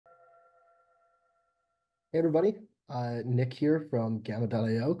Hey everybody, Nick here from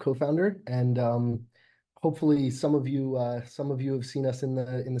Gamma.io, co-founder, and hopefully some of you have seen us in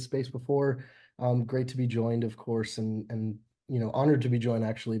the space before. Great to be joined, of course, and honored to be joined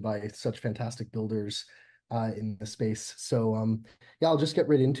actually by such fantastic builders in the space. So yeah, I'll just get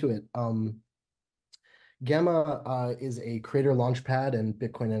right into it. Gamma is a creator launchpad and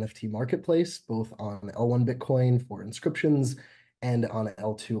Bitcoin NFT marketplace, both on L1 Bitcoin for inscriptions and on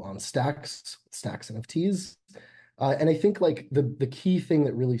L2 on Stacks NFTs. And I think like the key thing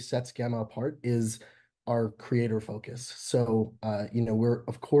that really sets Gamma apart is our creator focus. So we're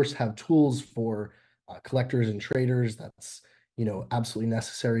of course have tools for collectors and traders. That's absolutely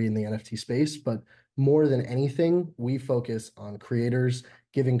necessary in the NFT space. But more than anything, we focus on creators,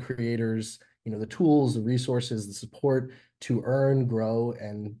 giving creators the tools, the resources, the support to earn, grow,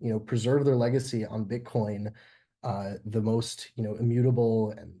 and preserve their legacy on Bitcoin, the most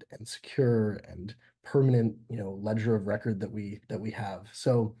immutable and secure and permanent ledger of record that we have.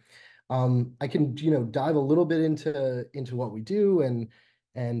 So I can dive a little bit into what we do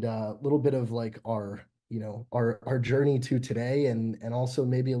and a little bit of like our journey to today and also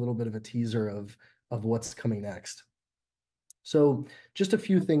maybe a little bit of a teaser of what's coming next. So just a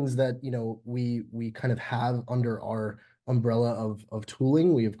few things that we kind of have under our umbrella of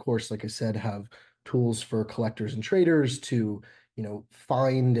tooling. We of course, like I said, have tools for collectors and traders to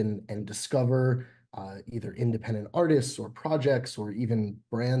find and discover either independent artists or projects or even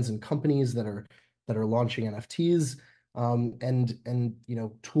brands and companies that are launching NFTs, and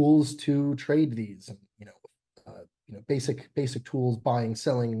tools to trade these and basic tools, buying,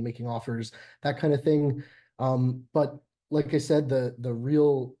 selling, making offers, that kind of thing. But like I said, the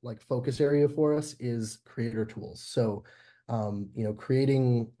real like focus area for us is creator tools. So,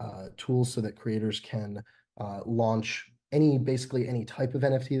 creating tools so that creators can launch basically any type of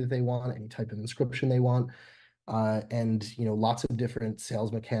NFT that they want, any type of inscription they want, and lots of different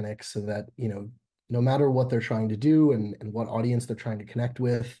sales mechanics so that no matter what they're trying to do and what audience they're trying to connect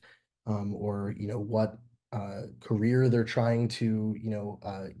with, or what career they're trying to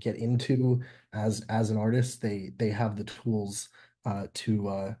get into as an artist, they have the tools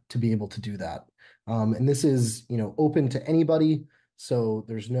to be able to do that. And this is open to anybody, so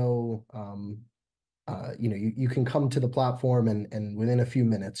there's no you can come to the platform and within a few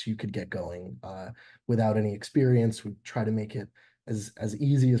minutes you could get going without any experience. We try to make it as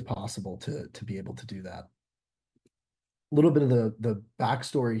easy as possible to be able to do that. A little bit of the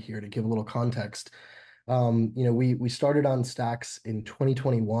backstory here to give a little context. We started on Stacks in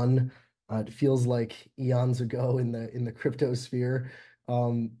 2021. It feels like eons ago in the crypto sphere.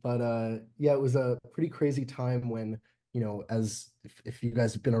 But yeah, it was a pretty crazy time when, as if you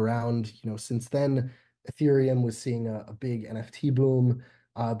guys have been around, since then, Ethereum was seeing a big NFT boom.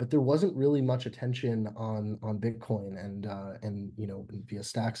 But there wasn't really much attention on Bitcoin and via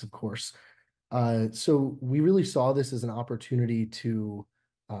Stacks, of course. So we really saw this as an opportunity to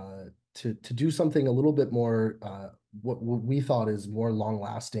do something a little bit more what we thought is more long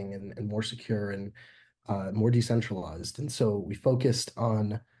lasting and more secure and more decentralized. And so we focused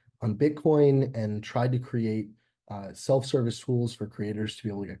on Bitcoin and tried to create self-service tools for creators to be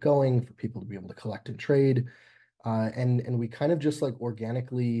able to get going, for people to be able to collect and trade, and we kind of just like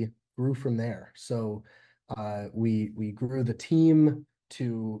organically grew from there. So we grew the team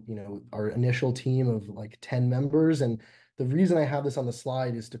to our initial team of like 10 members. And the reason I have this on the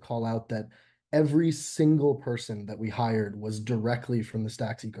slide is to call out that every single person that we hired was directly from the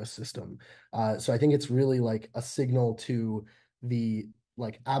Stacks ecosystem. So I think it's really like a signal to the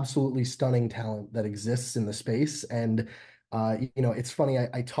like absolutely stunning talent that exists in the space. And it's funny,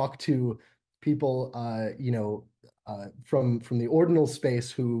 I talk to people from the ordinal space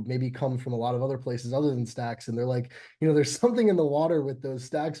who maybe come from a lot of other places other than Stacks, and they're like, there's something in the water with those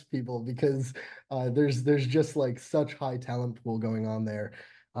Stacks people because there's just like such high talent pool going on there,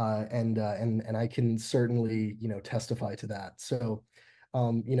 and I can certainly testify to that. So,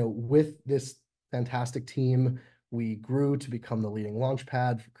 with this fantastic team, we grew to become the leading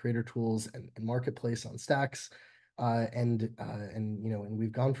launchpad for creator tools and marketplace on Stacks, and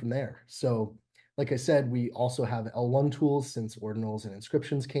we've gone from there. So like I said, we also have L1 tools since Ordinals and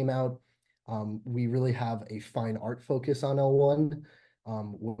inscriptions came out. We really have a fine art focus on L1,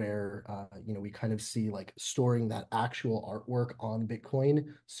 where we kind of see like storing that actual artwork on Bitcoin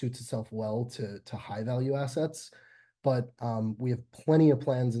suits itself well to high value assets. But we have plenty of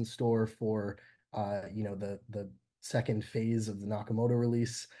plans in store for the second phase of the Nakamoto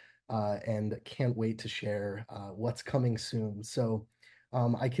release, and can't wait to share what's coming soon. So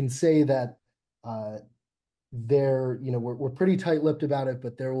I can say that uh, we're pretty tight-lipped about it,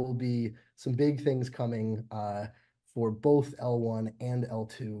 but there will be some big things coming for both L1 and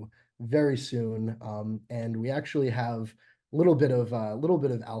L2 very soon. And we actually have a little bit of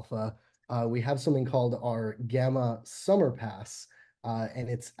alpha. We have something called our Gamma Summer Pass, and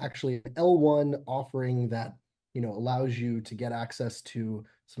it's actually an L1 offering that allows you to get access to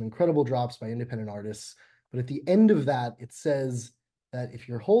some incredible drops by independent artists. But at the end of that, it says that if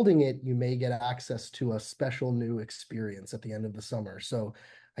you're holding it, you may get access to a special new experience at the end of the summer. So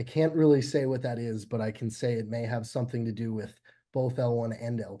I can't really say what that is, but I can say it may have something to do with both L1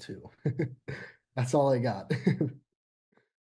 and L2. That's all I got.